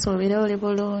 Nsuubira oli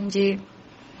bulungi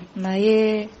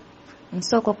naye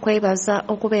nsooka okwebaza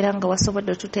okubeera nga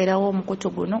wasobodde tuteerawo omukutu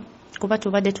guno kuba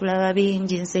tubadde tulaba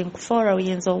bingi. Nze nkufoora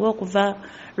oyinza oba okuva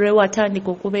lwe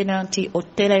watandika okubeera nti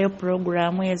otterayo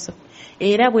puroguramu ezo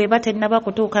era bw'eba tennaba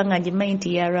kutuuka nga ngimanyi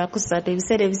nti ya Lwakusatu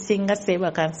ebiseera ebisinga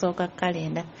seebaka nsooka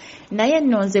kalenda naye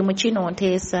nno nze mu kino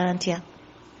nteesa ntya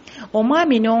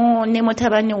omwami ne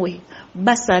mutabani we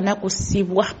basaana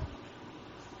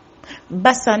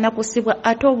kusibwa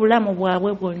ate obulamu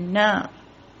bwabwe bwonna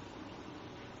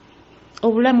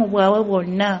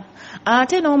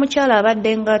ate n'omukyala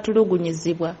abadde nga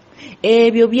atulugunyizibwa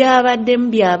ebyo byabaddemu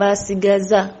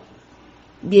byabasigaza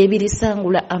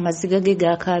byebirisangula amaziga ge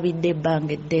gakaabidde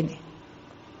ebbanga eddene.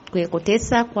 Kwe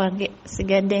kuteesa kwange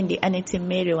sigadde ndi Aneti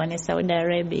Mary wane Saudi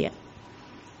Arabia.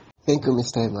 Thank you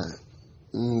Mr. Emma.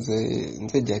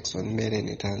 Nze Jackson Mere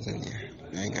ne Tanzania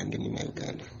naye nga ndi mu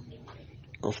Uganda.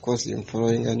 Of course I'm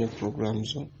following a new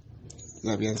programs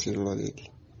za BYANSI Reloaded.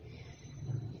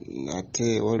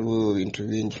 Ate waliwo ebintu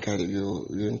bingi kale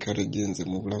byonkaregenze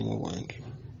mu bulamu bwange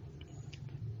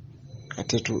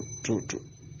ate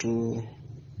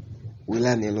we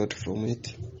learn a lot from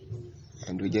it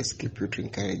and we just keep you to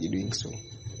encourage doing so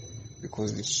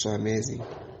because it's so amazing,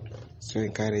 so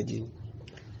encouraging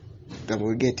that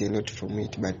we get a lot from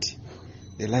it. But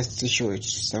the last show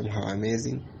is somehow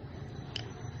amazing.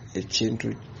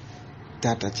 Ekintu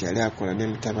Taata kyali akola ne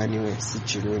mutabani we si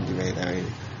kirungi by the way.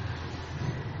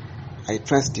 I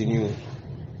trust in you.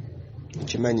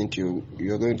 Chimanyi nti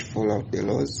you are going to follow out the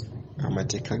laws.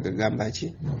 Amateeka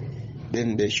gagambachi.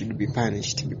 Then they should be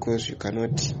punished because you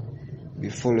cannot be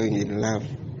following in love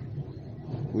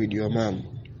with your mom.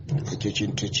 Ekyo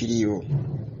kintu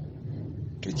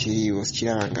tekiriiwo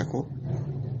sikirabangako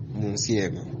mu nsi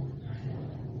eno.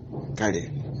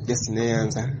 Kale just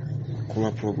neyanza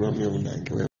kuba program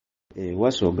y'obunange.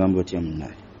 Wasi ogamba otya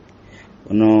munnaye?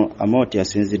 Ono Amoti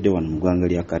asinzidde wano mu ggwanga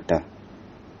lya Kata.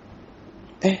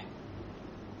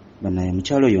 Banaye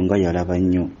mukyalo oyo nga yalaba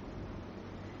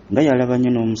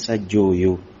nnyo n'omusajja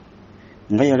oyo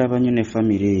nga yalaba nnyo ne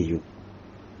famire eyo.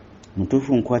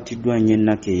 Mutuufu nkwatiddwa nnyo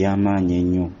ennaku ey'amaanyi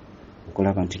ennyo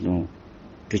okulaba nti no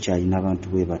tukyalina abantu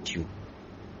bwe batyo.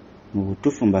 Mu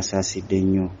butuufu mbasaasidde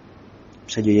nnyo.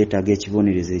 Omusajja yeetaaga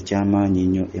ekibonerezo eky'amaanyi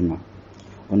ennyo Emma.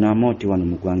 Ono Amoti wano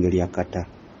mu ggwanga lya Kata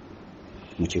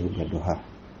mu kibuga Doha.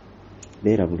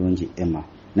 Beera bulungi Emma.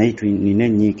 Naye nina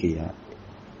ennyiike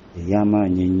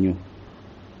ey'amaanyi ennyo.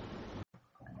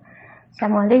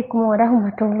 Assalamu alaikum wa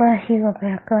rahmatullahi wa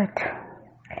barakatuh.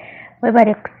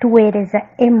 Webale kutuweereza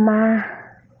Emma.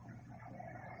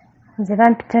 Nze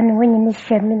bampitani wenyini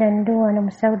Shamila ndi wano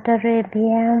mu Saudi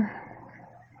Arabia.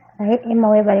 Naye Emma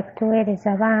webale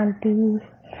kutuweereza bambi.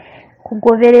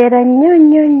 Kugoberera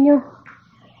nnyo.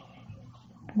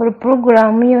 Buli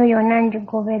puroguramu yo yonna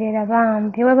ngigoberera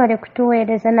bambi. Webale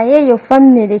kutuweereza naye eyo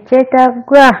famire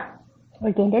kyetagwa.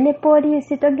 Ogende ne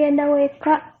poliisi togenda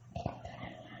weka.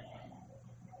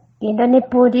 Genda ne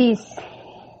poliisi.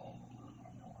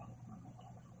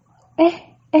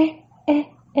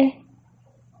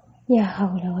 Ya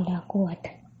hawla wala quwwata.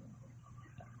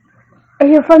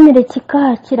 Eyo famire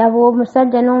kika kiraba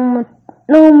omusajja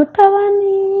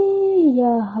n'omutabani.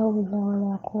 Ya hawla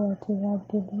wala quwwata illa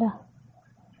billah.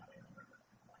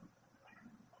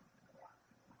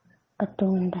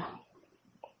 Katonda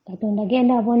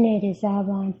genda abonereza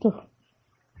abantu.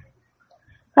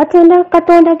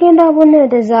 Katonda genda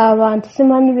abonereza abantu.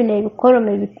 Simanyi bino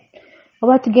ebikolome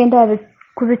oba tugenda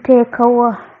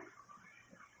kubiteekawa.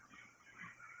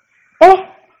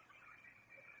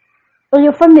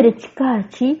 Oyo famire kika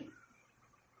ki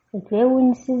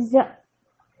ekyewunyisiza.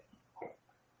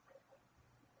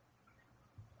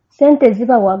 Sente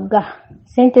zibawaga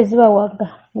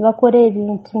ne bakola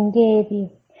ebintu ng'ebyo.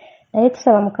 Naye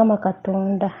tusaba Mukama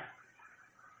Katonda.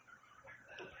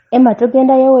 Emma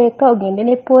togendayo weka ogende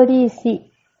ne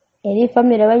poliisi eri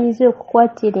famire bayinza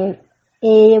okukwatira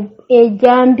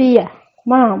Gambia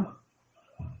maama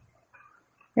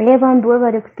naye bambi we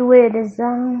bali kutuweereza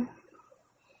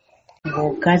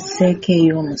ng'ogasseeko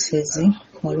ey'omusezi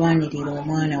olwanirira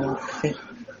omwana waffe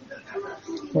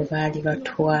bwe baali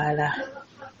batwala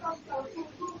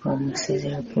omusezi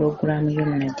pulogulaamu yo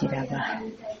nagiraba.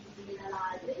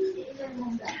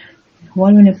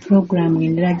 Waliwo ne pulogulaamu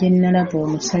endala gye nalaba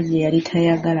omusajja yali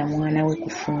tayagala mwana we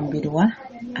kufumbirwa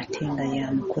ate nga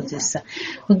yamukozesa.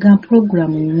 Wega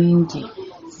pulogulaamu nnyingi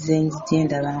zenzije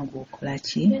ndaba ng'okola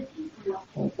ki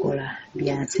okola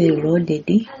byansi loaded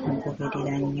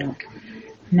ogoberera nnyo.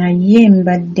 Naye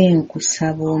mbadde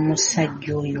nkusaba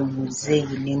omusajja oyo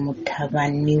omuzeeyi ne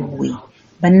mutabani we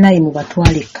bannaye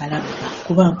mubatwale Kalabba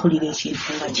kuba mpulira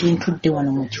ekintu nga kintudde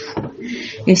wano mu kifuba.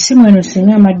 Essimu eno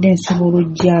singa amadde nsobola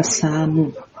oggyasaamu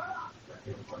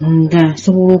nga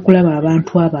nsobola okulaba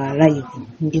abantu abo alive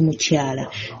ndi mukyala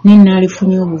naye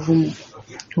naalifunye obuvumu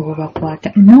obubakwata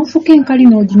n'ofuka enkali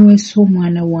n'oginywesa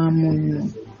omwana wa munno.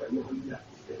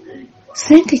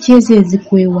 Ssente kyezo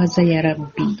ezikwewaza ya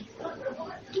Rabbi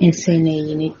enseenene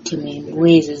eyi n'ettima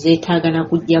ezo zeetaagana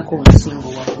kuggyako nsingo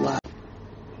wabwa.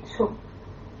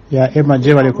 Ya Emma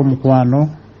gyebaleko mukwano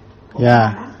ya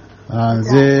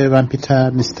nze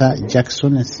bampita Mr.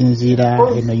 Jackson nsinziira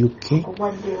eno UK.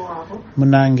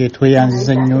 Munange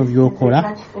tweyanziza nnyo by'okola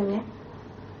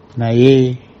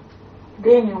naye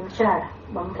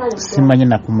simanyi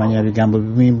nakumanya bigambo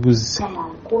bimbuze.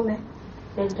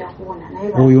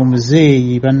 Oyo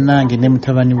omuzeeyi bannange ne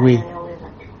mutabani we,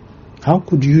 how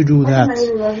could you do that?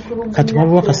 Kati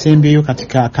waliwo akasembeyo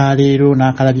kati akaleero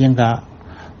n'akalabye nga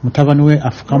mutabani we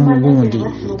afuka mu gundi.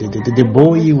 The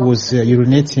boy was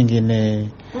urinating in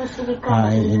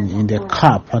the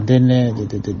cup and then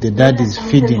the dad is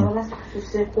feeding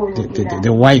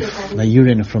the wife the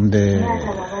urine from the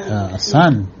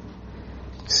son.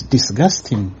 It's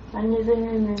disgusting.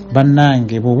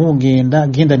 Bannange bw'oba ogenda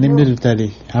genda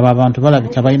n'emmerutale abo abantu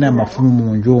balabika balina amafumu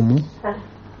mu nju omwo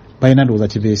balina ndowooza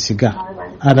tibeesiga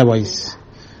otherwise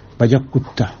bajja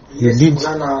kukutta. You need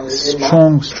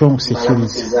strong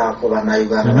security.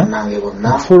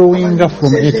 Following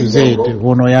from A to Z.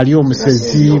 Ono yali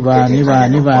omusezi baani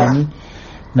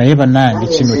naye bannange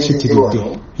kino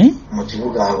kitiridde.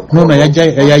 Nono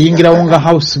yayingirawo nga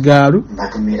house girl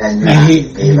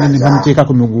naye ne bamuteeka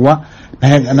ku miguwa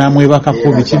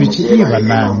n'amwebakako biki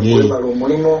bannange.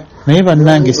 Naye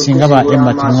bannange singa ba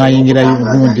Emma timwayingirayo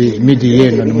gundi midi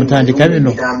yeeno ne mutandika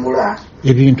bino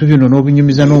ebintu bino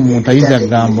n'obinyumiza n'omuntu ayinza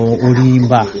kugamba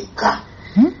olimba.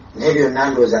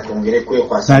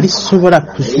 Nali sobola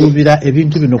kusuubira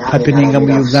ebintu bino kuhapeninga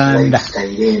mu Uganda.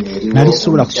 Nali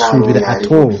sobola kusuubira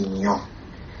at all.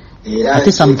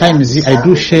 Ate sometimes I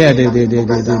do share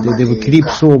the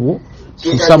clips of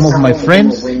some of my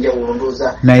friends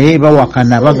naye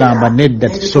bawakana bagamba nedda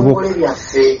tikisoboka.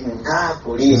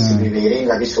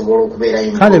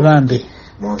 Kale bande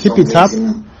keep it up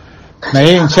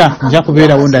naye nja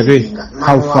kubeerawo ndabe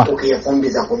how far.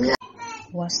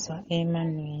 Wasa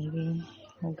Emmanuel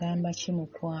mugamba ki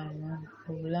mukwano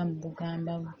obulamu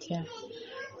bugamba butya?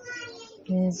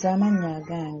 Nze amannya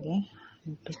gange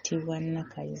mpitibwa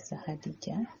Nakayiza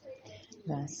Hadija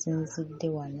nga nsinzidde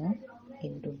wano e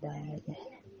Dubai.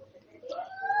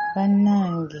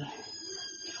 Bannange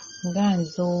nga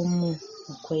nze omu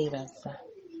okwebaza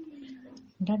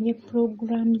ndabye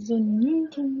pulogulaamu zo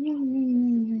nnyingi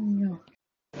nnyo.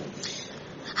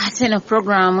 Ate no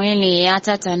pulogulaamu eno eya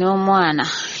Taata n'omwana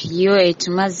yo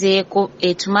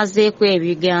etumazeeko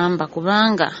ebigamba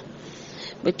kubanga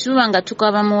bwe tuba nga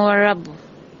tukaba mu Warabu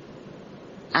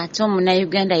ate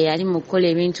omunnayuganda yali mu kukola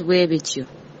ebintu bwe bityo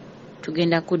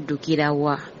tugenda kuddukira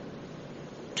wa?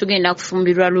 Tugenda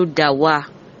kufumbirwa ludda wa?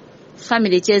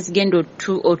 Family kyezigenda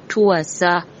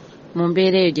otuwasa mu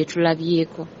mbeera eyo gye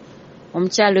tulabyeko.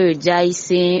 Omukyalo oyo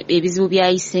gyayise ebizibu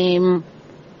byayiseemu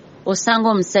osanga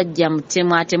omusajja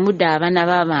mutemu atemudde abaana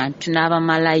b'abantu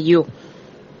n'abamalayo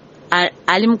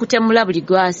ali mu kutemula buli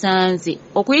gwasanze.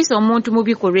 Okuyisa omuntu mu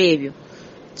bikolwa ebyo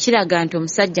kiraga nti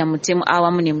omusajja mutemu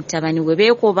awamu ne mutabani we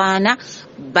beekobaana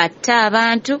batta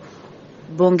abantu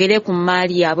bongere ku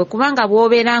maali yaabwe kubanga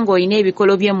bw'obeera ng'olina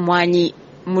ebikolo by'emmwanyi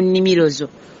mu nnimiro zo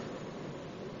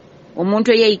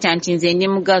omuntu eyeyita nti nze ndi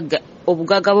mugagga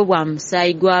obugagga bwe bwa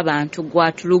musaayi gw'abantu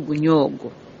gwatulugunya ogwo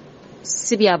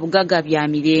si bya bugagga bya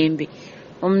mirembe.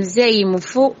 Omuzeeyi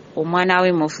mufu omwana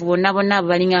we mufu bonna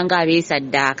balinga nga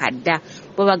abeesaddaaka dda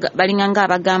balinga nga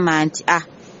abagamba nti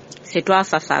ffe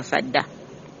twafafaafa dda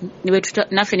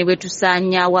naffe ne bwe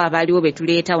tusaanyaawo abaliwo be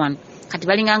tuleeta wano kati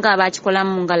balinga nga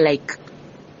abakikolamu nga like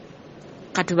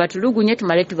katubatulugunye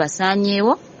tumale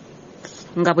tubasaanyeewo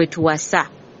nga bwe tuwasa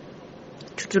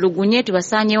tutulugunye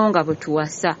tubasaanyewo nga bwe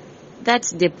tuwasa.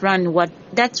 That's the plan.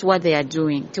 That's what they are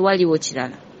doing. Tewaliwo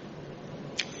kirala.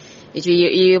 Ekyo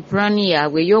ye plan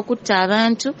yaabwe ey'okutta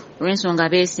abantu olw'ensonga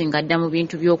beesinga dda mu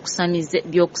bintu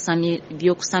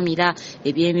by'okusamira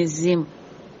eby'emizimu.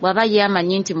 Bw'aba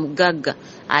yeemanyi nti mugagga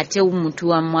ate omuntu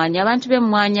wa mmwanyi. Abantu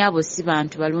b'emmwanyi abo si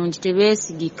bantu balungi,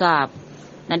 tebeesigika abo.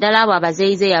 Naddala abo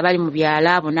abazeeyizeeyi abali mu byalo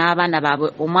abo n'abaana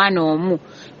baabwe, omwana omu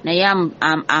naye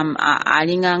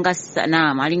alinganga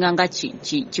sanaamu, alinganga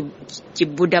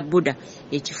kibbudabuda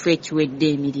ekifo ekiwedde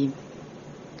emirimu.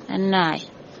 Annaye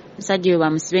musajja oyo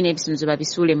bamusibe n'ebisinzo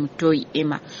babisuule mu ttooyi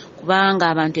Emma, kubanga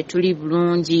abantu tetuli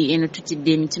bulungi eno,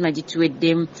 tutidde emitima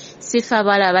gituweddemu. Sifa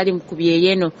abala abali ku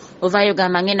byeyeno ovaayo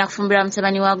gamba ngenda kufumbirwa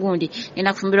mutabani wa gundi,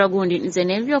 ngenda kufumbirwa gundi. Nze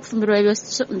n'ebyokufumbirwa ebyo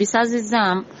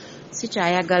mbisazizaamu,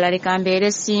 sikyayagala, leka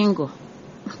mbeere singo.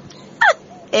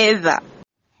 Eva.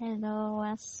 Hello,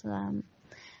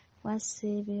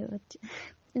 wasiibye otya?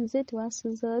 Nze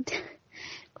wasuze otya?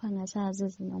 Kubanga saazi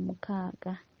zino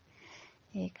 6.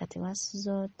 Kati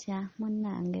wasuze otya?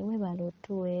 Munnange webale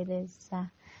otuweereza.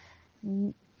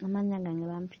 Amanya gange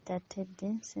bampita Teddy,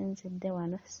 nsinzidde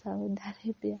wano Saudi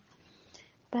Arabia.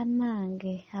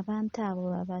 Bannange abantu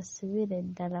abo babasibire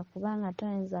ddala, kubanga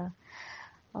toyinza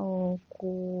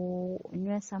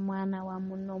okunywesa mwana wa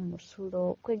munno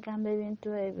omusulo. Kwegamba ebintu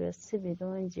ebyo si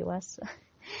birungi wasa.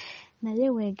 Naye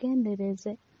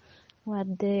weegendereze,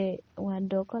 wadde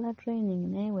okola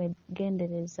training naye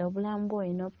weegendereze, obulamu bwo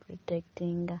olina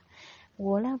oprotectinga.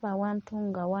 Bw'olaba awantu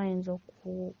nga wayinza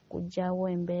okugyawo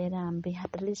embeera mbi,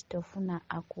 at least ofuna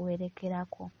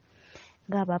akuwerekerako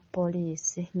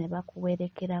ng'abapoliisi ne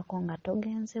bakuwerekerako nga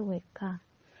togenze wekka.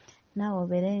 Naawe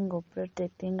obeere nga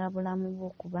oprotectinga bulamu bwo,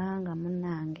 kubanga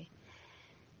munnange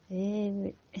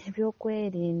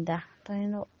ebyokwerinda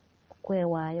tolina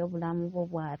okwewaayo bulamu bwo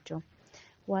bw'atyo.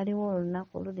 Waliwo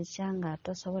olunaku lulikya nga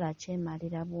tosobola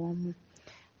kyemalira bw'omu.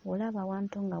 Olaba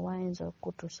awantu nga wayinza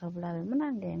okutuusa obulabe,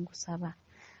 munnange ngusaba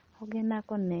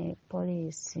ogendako ne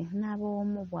poliisi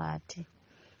n'ab'omu bw'ati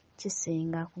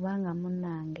kisinga, kubanga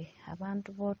munnange abantu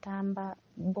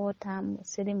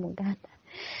siri Muganda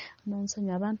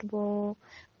nonsonyi, abantu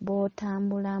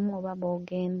b'otambulamu oba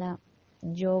b'ogenda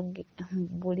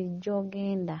buli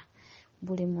gy'ogenda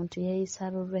buli muntu yeeyisa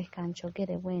lulwe.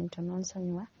 Kankyogere bwento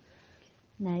nonsonyiwa,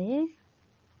 naye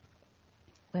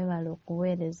webale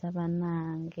okuweereza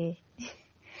bannange.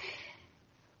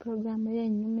 Puroguramu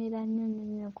yennyumira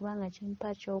nnyo kubanga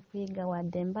kimpa ky'okuyiga,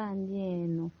 wadde mba ndi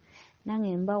eno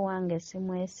nange mba wange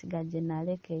simwesiga gye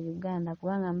naleka e Uganda,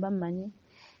 kubanga mba mmanyi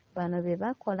bano bye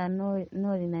bakola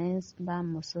n'oli naye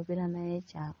bamusuubira naye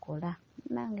kyakola.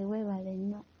 Nange weebale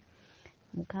nnyo,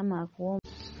 Mukama akuwa.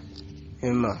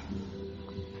 Emma,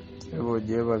 eba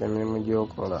ogyebala emirimu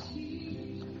gy'okola.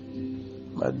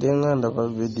 Badde nga ndaba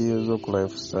vidiyo z'oku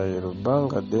lifestyle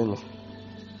bbanga ddene,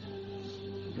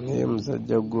 naye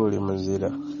musajja gwe oli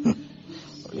muzira.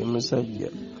 Oli musajja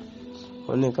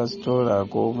one kasitoola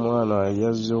ak'omwana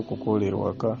yazze okukola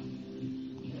ewaka,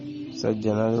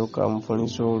 musajja n'alyoka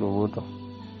amufunisa olubuto.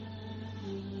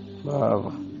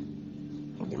 Baaba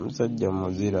oli musajja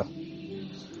muzira,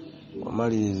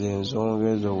 wamaliriza ensonga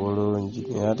ezo bulungi,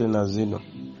 naye ate na zino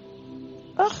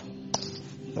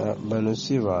bano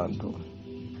si bantu.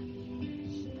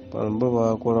 Bano bo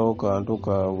bakolawo kantu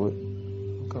kaabwe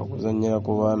kakuzannyira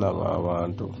ku baana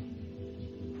b'abantu.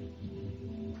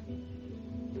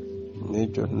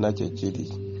 N'ekyo nakyo kiri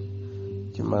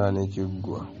kimala ne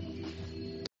kiggwa.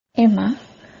 Emma,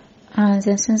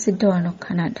 nze nsinzidde wano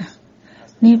Canada.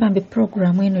 Naye bambi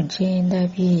puroguramu eno gye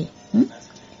ndabye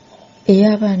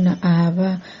ey'abaana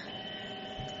aba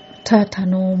taata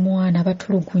n'omwana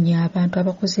batulugunya abantu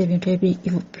abakoze ebintu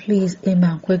ebivu. Please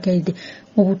Emma, nkwegayiridde,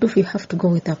 mu butuufu you have to go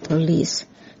with the police.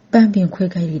 Bambi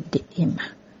nkwegayiridde Emma,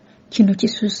 kino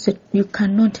kisusse, you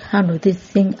cannot handle this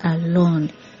thing alone.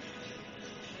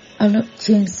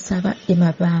 Kyensaba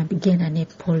Emma bambi genda ne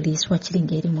police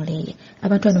wakiringa eri muleeye.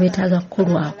 Abantu bano beetaaga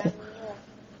kukolwako.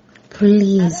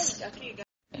 Please.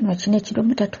 Emma, kino ekiro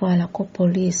mutatwalako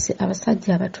poliisi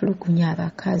abasajja abatulugunya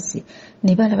abakazi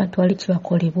ne balaba nti wali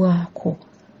kibakolebwako.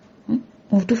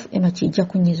 Mu butuufu Emma kijja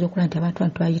kunyiiza okulaba nti abantu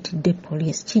bano twayitidde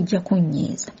poliisi, kijja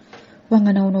kunyiiza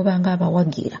kubanga nawo n'obanga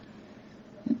abawagira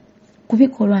ku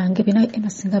bikolwa ng'ebyo. Emma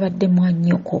singa badde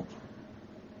mwannyoko,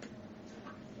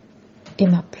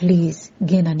 Emma please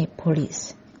genda ne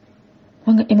poliisi.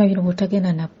 Kubanga Emma bino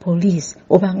bw'otagenda na poliisi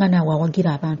obanga naawe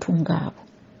awagira abantu ng'abo.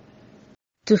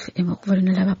 Tufu Emma kuva lwe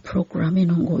nalaba program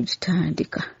eno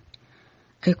ng'ogitandika,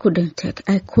 I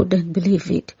couldn't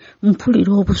believe it.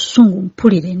 Mpulira obusungu,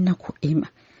 mpulira ennaku Emma.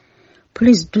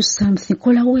 Please do something.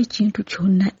 Kolawo ekintu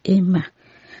kyonna Emma.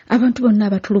 abantu bonna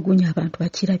abatulugunya abantu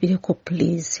bakirabireko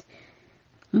please.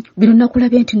 Bino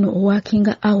nakulabye nti no working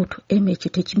out Emma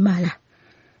ekyo tekimala.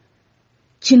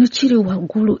 Kino kiri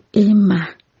waggulu Emma.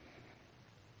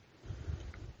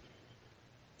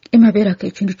 Emma beerako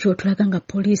ekintu ky'otulaga nga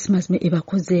poliisi mazima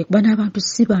ebakoze bana abantu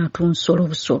si bantu nsolo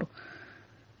busolo.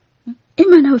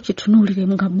 Emma nawe kitunuulire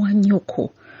nga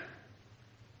mwannyoko.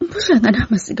 Mpushanga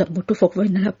n'amasiga mutuufu okuba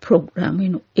inala program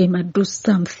eno Emma do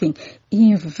something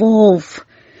involve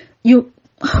you.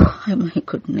 Oh my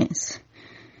goodness.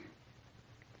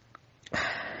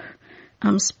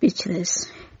 I'm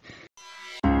speechless.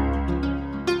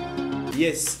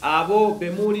 Yes, abo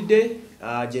bemuulidde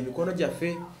gye mikono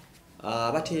gyaffe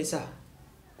bateesa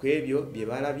ku ebyo bye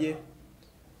balabye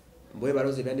bwe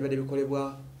baloze byandibadde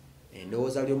bikolebwa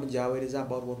endowooza ly'omu gyaweereza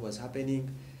about what was happening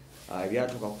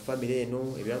ebyatuuka ku famire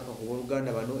eno ebyatuuka ku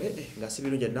booluganda bano nga si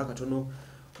birungi nakatono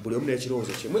buli omu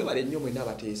n'ekirowoozo kye. Mwebale nnyo mwenna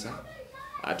abateesa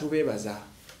tubeebaza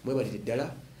mwebalire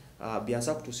ddala.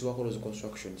 Byansa kutuusibwako Rose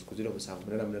Construction ku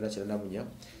 078894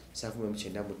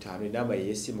 795 enamba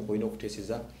y'essimu koyina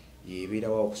okuteeseza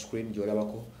yebeerawo ku screen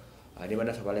gy'olabako. Ne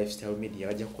bannaffe aba lifestyle media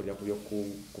bajja kukolera ku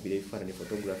byokukubira ebifaananyi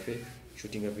photography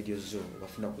shooting videos zo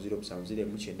bafuna ku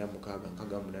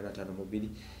 0709665852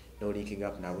 no linking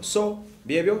up nabo. So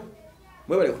byebyo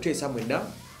mwebale kuteesa mwenna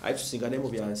ayi tusingane mu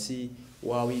byansi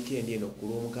wa weekend eno ku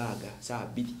Lwomukaaga saa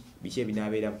 2 biki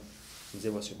ebinaabeeramu. Nze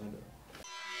Wasomano.